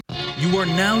You are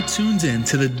now tuned in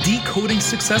to the Decoding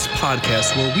Success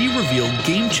podcast, where we reveal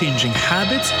game-changing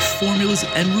habits, formulas,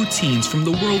 and routines from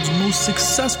the world's most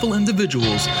successful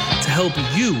individuals to help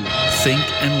you think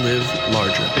and live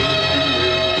larger.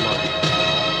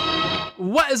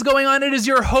 What is going on? It is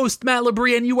your host, Matt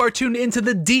Labrie, and you are tuned into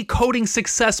the Decoding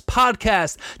Success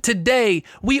podcast. Today,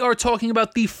 we are talking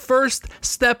about the first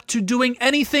step to doing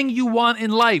anything you want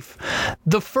in life.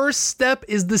 The first step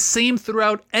is the same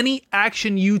throughout any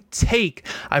action you take.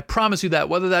 I promise you that,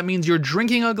 whether that means you're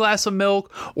drinking a glass of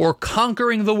milk or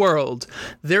conquering the world.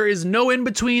 There is no in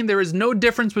between. There is no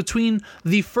difference between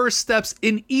the first steps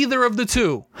in either of the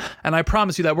two. And I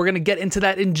promise you that we're going to get into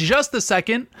that in just a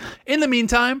second. In the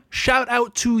meantime, shout out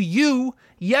to you,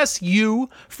 yes, you,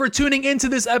 for tuning into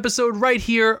this episode right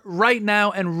here, right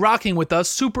now, and rocking with us.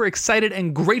 Super excited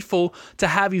and grateful to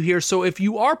have you here. So if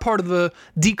you are part of the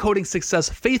Decoding Success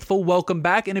faithful, welcome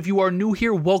back. And if you are new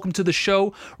here, welcome to the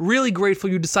show. Really grateful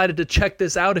you decided to check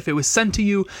this out. If it was sent to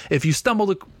you, if you stumbled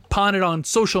upon it on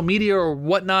social media or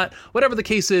whatnot, whatever the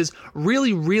case is,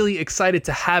 really excited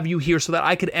to have you here so that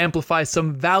I could amplify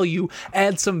some value,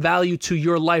 add some value to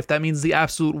your life. That means the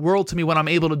absolute world to me when I'm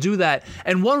able to do that.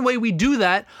 And one way we do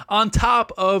that, on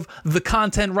top of the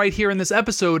content right here in this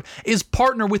episode, is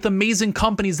partner with amazing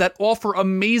companies that offer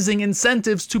amazing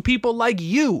incentives to people like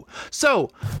you. So,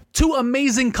 two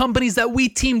amazing companies that we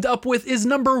teamed up with is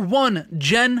number one,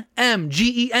 Gen M,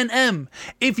 G-E-N-M.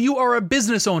 If you are a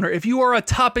business owner, if you are a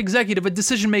top executive, a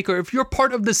decision maker, if you're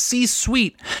part of the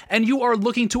C-suite and you are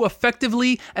looking to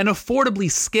effectively and affordably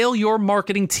scale your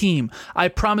marketing team, I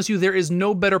promise you there is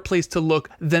no better place to look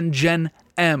than Gen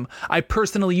M. I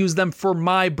personally use them for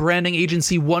my branding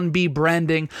agency, 1B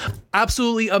Branding.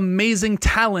 Absolutely amazing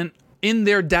talent in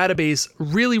their database.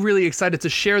 Really excited to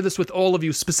share this with all of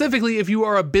you. Specifically, if you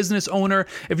are a business owner,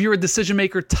 if you're a decision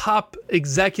maker, top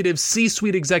executive,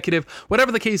 C-suite executive,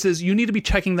 whatever the case is, you need to be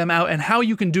checking them out. And how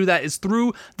you can do that is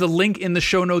through the link in the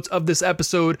show notes of this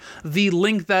episode. The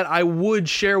link that I would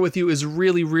share with you is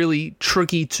really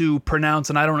tricky to pronounce,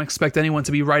 and I don't expect anyone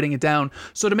to be writing it down.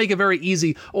 So to make it very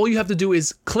easy, all you have to do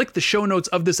is click the show notes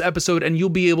of this episode and you'll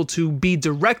be able to be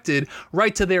directed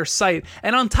right to their site.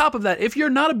 And on top of that, if you're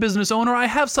not a business owner, I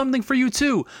have something for you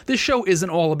too. This show isn't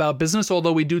all about business,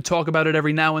 although we do talk about it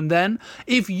every now and then.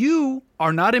 If you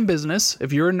are not in business,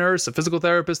 if you're a nurse, a physical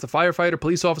therapist, a firefighter,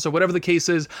 police officer, whatever the case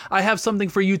is, I have something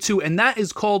for you too, and that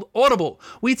is called Audible.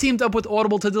 We teamed up with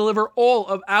Audible to deliver all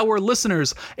of our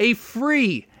listeners a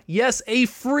free, yes, a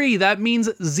free, that means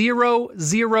 000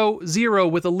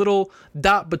 with a little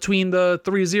dot between the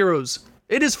 3 zeros.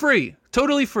 It is free.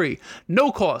 Totally free,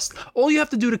 no cost. All you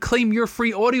have to do to claim your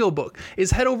free audiobook is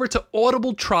head over to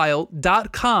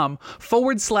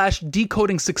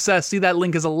audibletrial.com/decoding success. See, that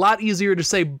link is a lot easier to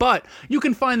say, but you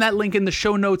can find that link in the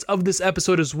show notes of this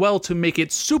episode as well to make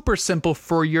it super simple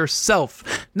for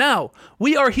yourself. Now,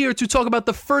 we are here to talk about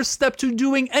the first step to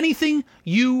doing anything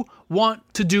you want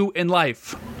to do in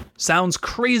life. Sounds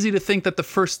crazy to think that the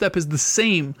first step is the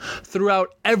same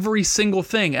throughout every single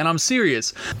thing, and I'm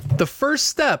serious. The first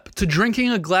step to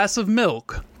drinking a glass of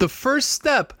milk, the first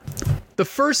step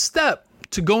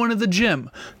to going to the gym,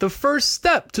 the first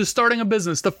step to starting a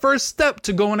business, the first step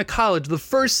to going to college, the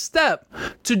first step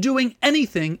to doing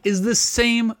anything is the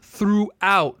same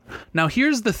throughout. Now,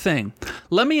 here's the thing.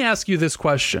 Let me ask you this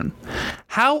question.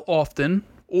 How often,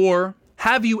 or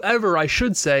have you ever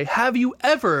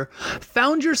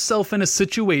found yourself in a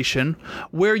situation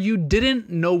where you didn't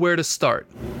know where to start?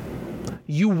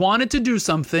 You wanted to do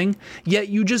something, yet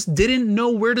you just didn't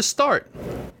know where to start.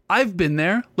 I've been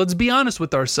there. Let's be honest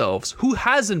with ourselves. Who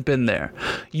hasn't been there?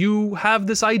 You have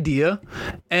this idea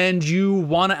and you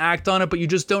want to act on it, but you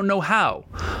just don't know how.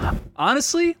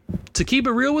 Honestly, to keep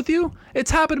it real with you, it's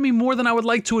happened to me more than I would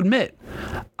like to admit.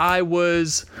 I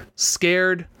was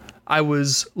scared. I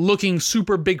was looking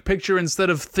super big picture instead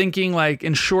of thinking like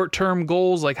in short-term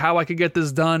goals, like how I could get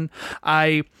this done.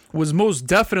 I was most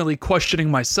definitely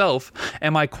questioning myself.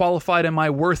 Am I qualified? Am I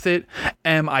worth it?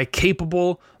 Am I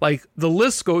capable? Like the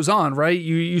list goes on, right?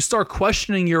 You start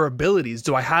questioning your abilities.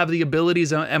 Do I have the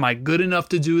abilities? Am I good enough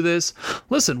to do this?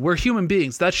 Listen, we're human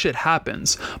beings. That shit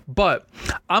happens. But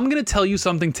I'm going to tell you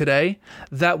something today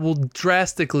that will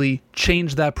drastically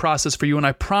change that process for you. And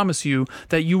I promise you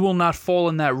that you will not fall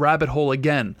in that rabbit hole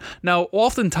again. Now,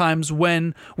 oftentimes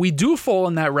when we do fall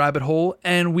in that rabbit hole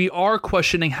and we are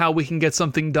questioning how we can get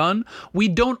something done, we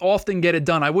don't often get it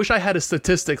done. I wish I had a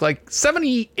statistic, like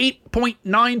 78.9%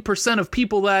 0.9% of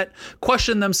people that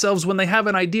question themselves when they have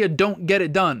an idea don't get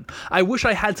it done. I wish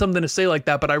I had something to say like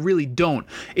that, but I really don't.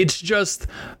 It's just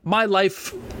my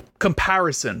life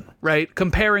comparison, right?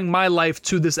 Comparing my life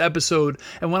to this episode.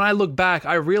 And when I look back,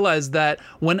 I realized that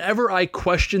whenever I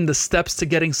questioned the steps to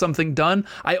getting something done,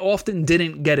 I often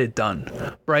didn't get it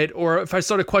done, right? Or if I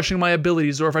started questioning my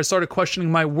abilities, or if I started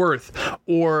questioning my worth,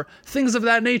 or things of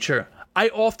that nature, I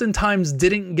oftentimes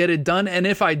didn't get it done, and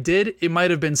if I did, it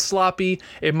might have been sloppy,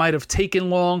 it might have taken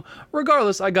long.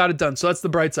 Regardless, I got it done, so that's the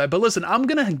bright side. But listen, I'm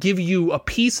going to give you a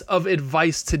piece of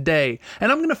advice today,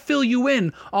 and I'm going to fill you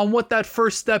in on what that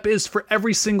first step is for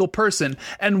every single person,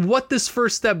 and what this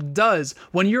first step does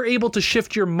when you're able to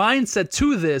shift your mindset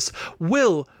to this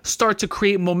will start to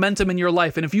create momentum in your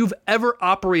life. And if you've ever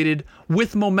operated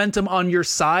with momentum on your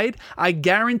side, I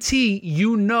guarantee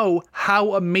you know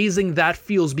how amazing that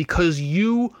feels, because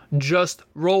you just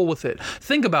roll with it.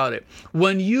 Think about it.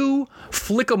 When you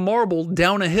flick a marble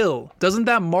down a hill, doesn't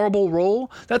that marble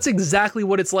roll? That's exactly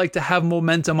what it's like to have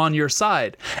momentum on your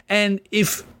side. And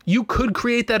if you could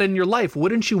create that in your life,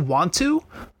 wouldn't you want to?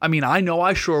 I mean, I know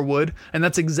I sure would. And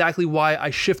that's exactly why I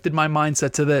shifted my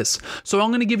mindset to this. So I'm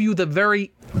going to give you the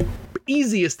very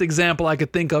easiest example I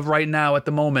could think of right now at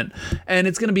the moment, and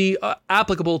it's going to be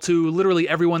applicable to literally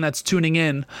everyone that's tuning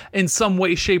in some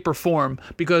way, shape, or form,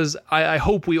 because I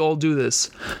hope we all do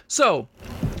this. So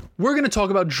we're going to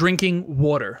talk about drinking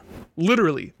water.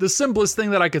 Literally, the simplest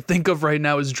thing that I could think of right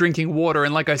now is drinking water.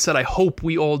 And like I said, I hope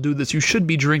we all do this. You should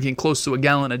be drinking close to a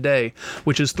gallon a day,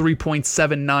 which is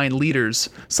 3.79 liters,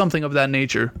 something of that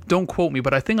nature. Don't quote me,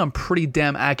 but I think I'm pretty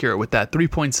damn accurate with that.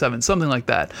 3.7, something like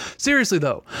that. Seriously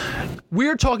though,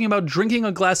 we're talking about drinking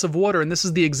a glass of water, and this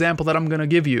is the example that I'm going to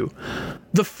give you.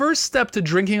 The first step to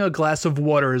drinking a glass of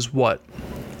water is what?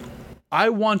 I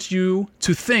want you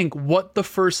to think what the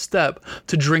first step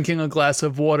to drinking a glass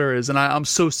of water is. And I'm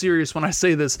so serious when I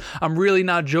say this. I'm really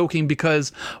not joking,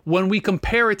 because when we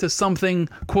compare it to something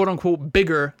quote unquote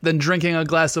bigger than drinking a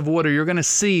glass of water, you're going to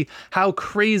see how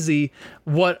crazy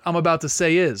what I'm about to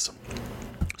say is.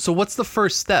 So what's the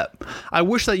first step? I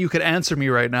wish that you could answer me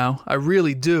right now. I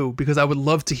really do, because I would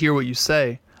love to hear what you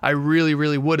say. I really,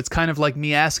 really would. It's kind of like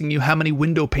me asking you, how many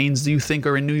window panes do you think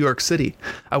are in New York City?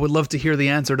 I would love to hear the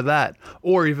answer to that.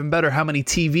 Or even better, how many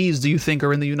TVs do you think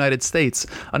are in the United States?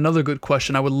 Another good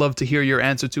question I would love to hear your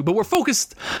answer to. But we're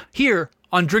focused here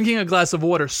on drinking a glass of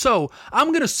water. So I'm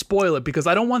going to spoil it because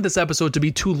I don't want this episode to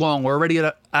be too long. We're already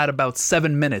at about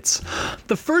 7 minutes.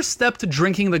 The first step to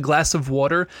drinking the glass of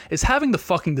water is having the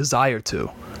fucking desire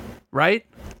to, right?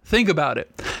 Think about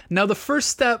it. Now, the first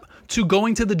step to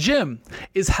going to the gym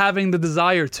is having the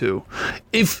desire to.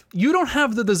 If you don't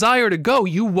have the desire to go,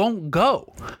 you won't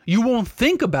go. You won't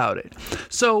think about it.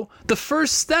 So the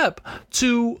first step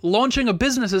to launching a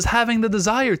business is having the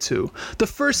desire to. The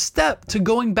first step to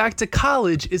going back to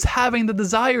college is having the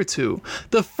desire to.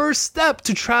 The first step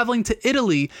to traveling to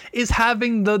Italy is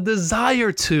having the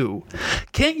desire to.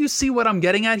 Can't you see what I'm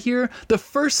getting at here? The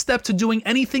first step to doing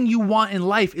anything you want in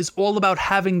life is all about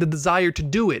having the desire to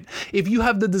do it. If you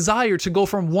have the desire to go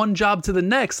from one job to the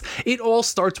next, it all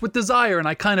starts with desire. And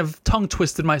I kind of tongue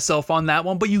twisted myself on that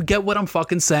one, but you get what I'm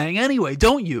fucking saying anyway,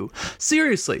 don't you?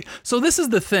 Seriously. So this is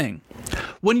the thing.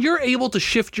 When you're able to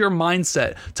shift your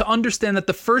mindset to understand that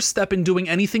the first step in doing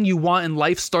anything you want in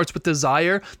life starts with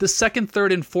desire, the second,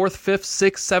 third, and fourth, fifth,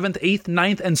 sixth, seventh, eighth,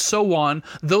 ninth, and so on,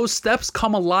 those steps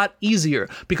come a lot easier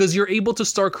because you're able to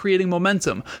start creating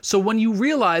momentum. So when you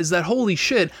realize that, holy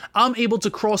shit, I'm able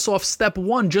to cross off step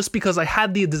one just because I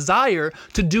had the desire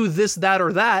to do this, that,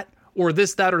 or that, or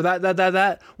this, that, or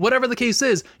that, whatever the case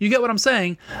is, you get what I'm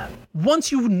saying?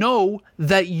 Once you know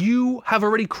that you have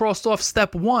already crossed off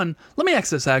step one, let me ask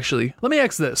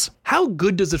this. How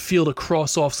good does it feel to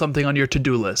cross off something on your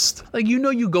to-do list? Like,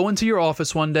 you go into your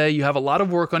office one day, you have a lot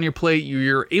of work on your plate,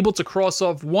 you're able to cross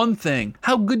off one thing.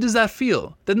 How good does that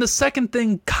feel? Then the second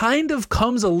thing kind of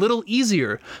comes a little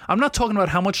easier. I'm not talking about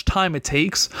how much time it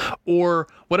takes or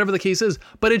whatever the case is,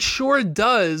 but it sure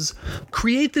does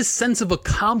create this sense of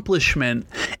accomplishment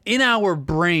in our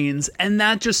brains, and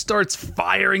that just starts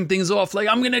firing things off. Like,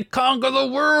 I'm going to conquer the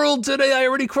world today. I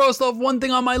already crossed off one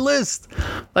thing on my list.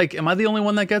 Like, am I the only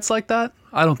one that gets like that?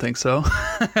 I don't think so.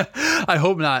 I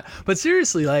hope not. But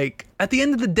seriously, like, at the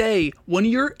end of the day, when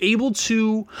you're able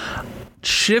to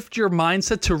shift your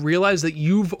mindset to realize that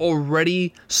you've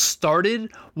already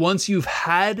started once you've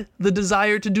had the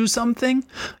desire to do something,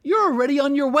 you're already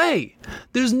on your way.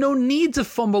 There's no need to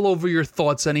fumble over your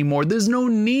thoughts anymore. There's no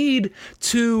need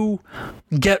to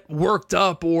get worked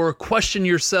up or question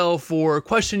yourself or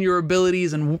question your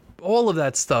abilities and all of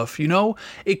that stuff,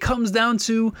 it comes down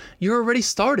to you're already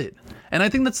started. And I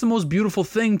think that's the most beautiful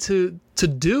thing to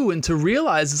do and to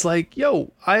realize is like,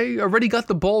 yo, I already got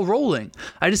the ball rolling.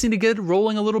 I just need to get it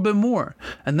rolling a little bit more,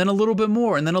 and then a little bit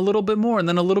more, and then a little bit more, and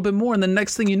then a little bit more. And then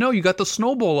next thing you know, you got the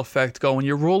snowball effect going.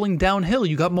 You're rolling downhill.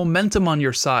 You got momentum on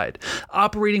your side,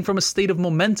 operating from a state of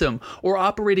momentum or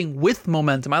operating with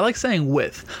momentum. I like saying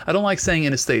with. I don't like saying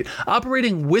in a state.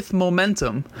 Operating with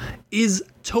momentum is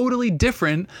totally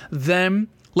different than,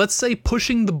 let's say,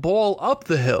 pushing the ball up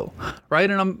the hill, right?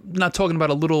 And I'm not talking about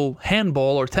a little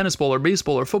handball or tennis ball or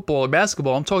baseball or football or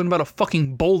basketball. I'm talking about a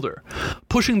fucking boulder.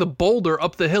 Pushing the boulder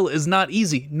up the hill is not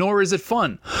easy, nor is it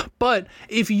fun. But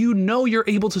if you know you're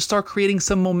able to start creating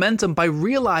some momentum by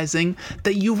realizing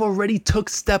that you've already took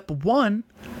step one,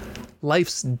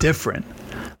 life's different.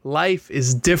 Life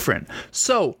is different.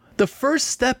 So the first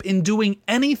step in doing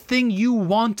anything you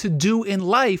want to do in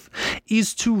life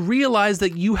is to realize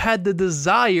that you had the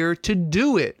desire to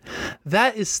do it.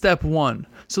 That is step one.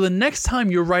 So the next time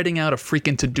you're writing out a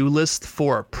freaking to-do list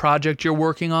for a project you're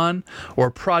working on, or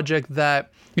a project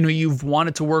that you've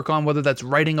wanted to work on, whether that's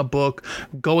writing a book,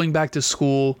 going back to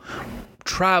school,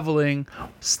 traveling,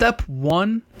 step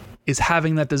one is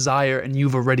having that desire, and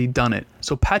you've already done it.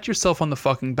 So pat yourself on the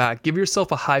fucking back, give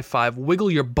yourself a high five,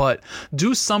 wiggle your butt,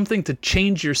 do something to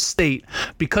change your state,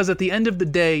 because at the end of the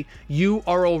day, you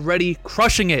are already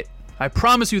crushing it. I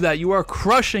promise you that you are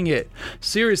crushing it.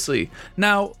 Seriously.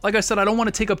 Now, like I said, I don't want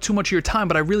to take up too much of your time,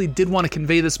 but I really did want to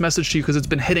convey this message to you because it's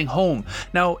been hitting home.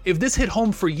 Now, if this hit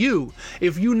home for you,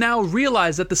 if you now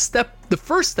realize that the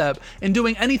first step in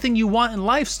doing anything you want in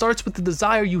life starts with the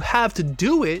desire you have to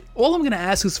do it, all I'm going to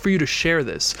ask is for you to share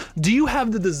this. Do you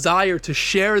have the desire to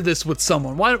share this with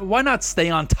someone? Why not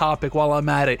stay on topic while I'm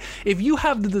at it? If you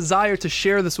have the desire to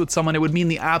share this with someone, it would mean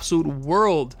the absolute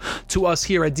world to us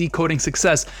here at Decoding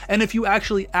Success. And if you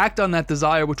actually act on that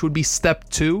desire, which would be step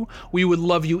 2, we would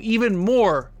love you even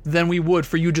more than we would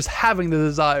for you just having the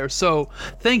desire. So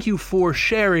thank you for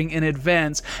sharing in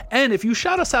advance. And if you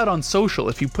shout us out on social,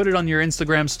 if you put it on your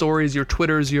Instagram stories, your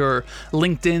Twitters, your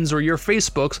LinkedIns, or your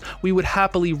Facebooks, we would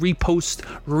happily repost,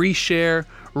 reshare,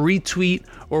 retweet,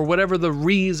 or whatever the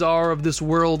re's are of this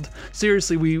world.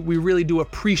 Seriously, we really do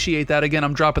appreciate that. Again,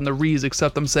 I'm dropping the re's,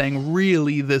 except I'm saying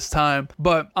really this time.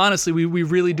 But honestly, we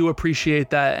really do appreciate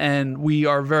that, and we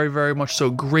are very, very much so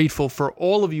grateful for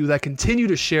all of you that continue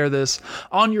to share this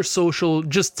on your social,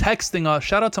 just texting us.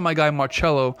 Shout out to my guy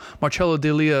Marcello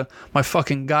Delia, my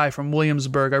fucking guy from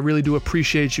Williamsburg. I really do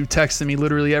appreciate you texting me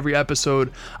literally every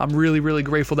episode. I'm really, really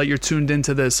grateful that you're tuned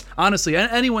into this. Honestly,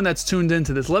 anyone that's tuned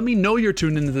into this, let me know you're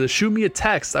tuned into this. Shoot me a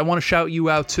text. I want to shout you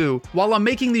out too. While I'm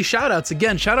making these shout outs,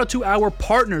 again, shout out to our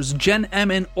partners, Gen M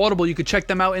and Audible. You can check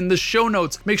them out in the show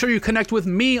notes. Make sure you connect with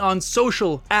me on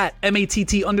social at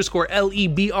MATT_LEBRIS.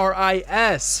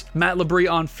 Matt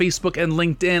Labrie on Facebook and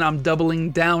LinkedIn. I'm doubling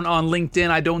down on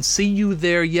LinkedIn. I don't see you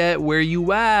there yet. Where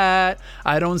you at?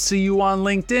 I don't see you on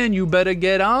LinkedIn. You better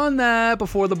get on that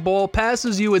before the ball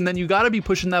passes you, and then you got to be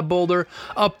pushing that boulder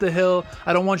up the hill.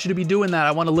 I don't want you to be doing that.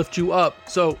 I want to lift you up.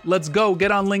 So let's go.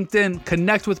 Get on LinkedIn.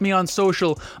 Connect with me on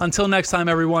social. Until next time,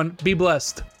 everyone, be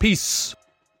blessed. Peace.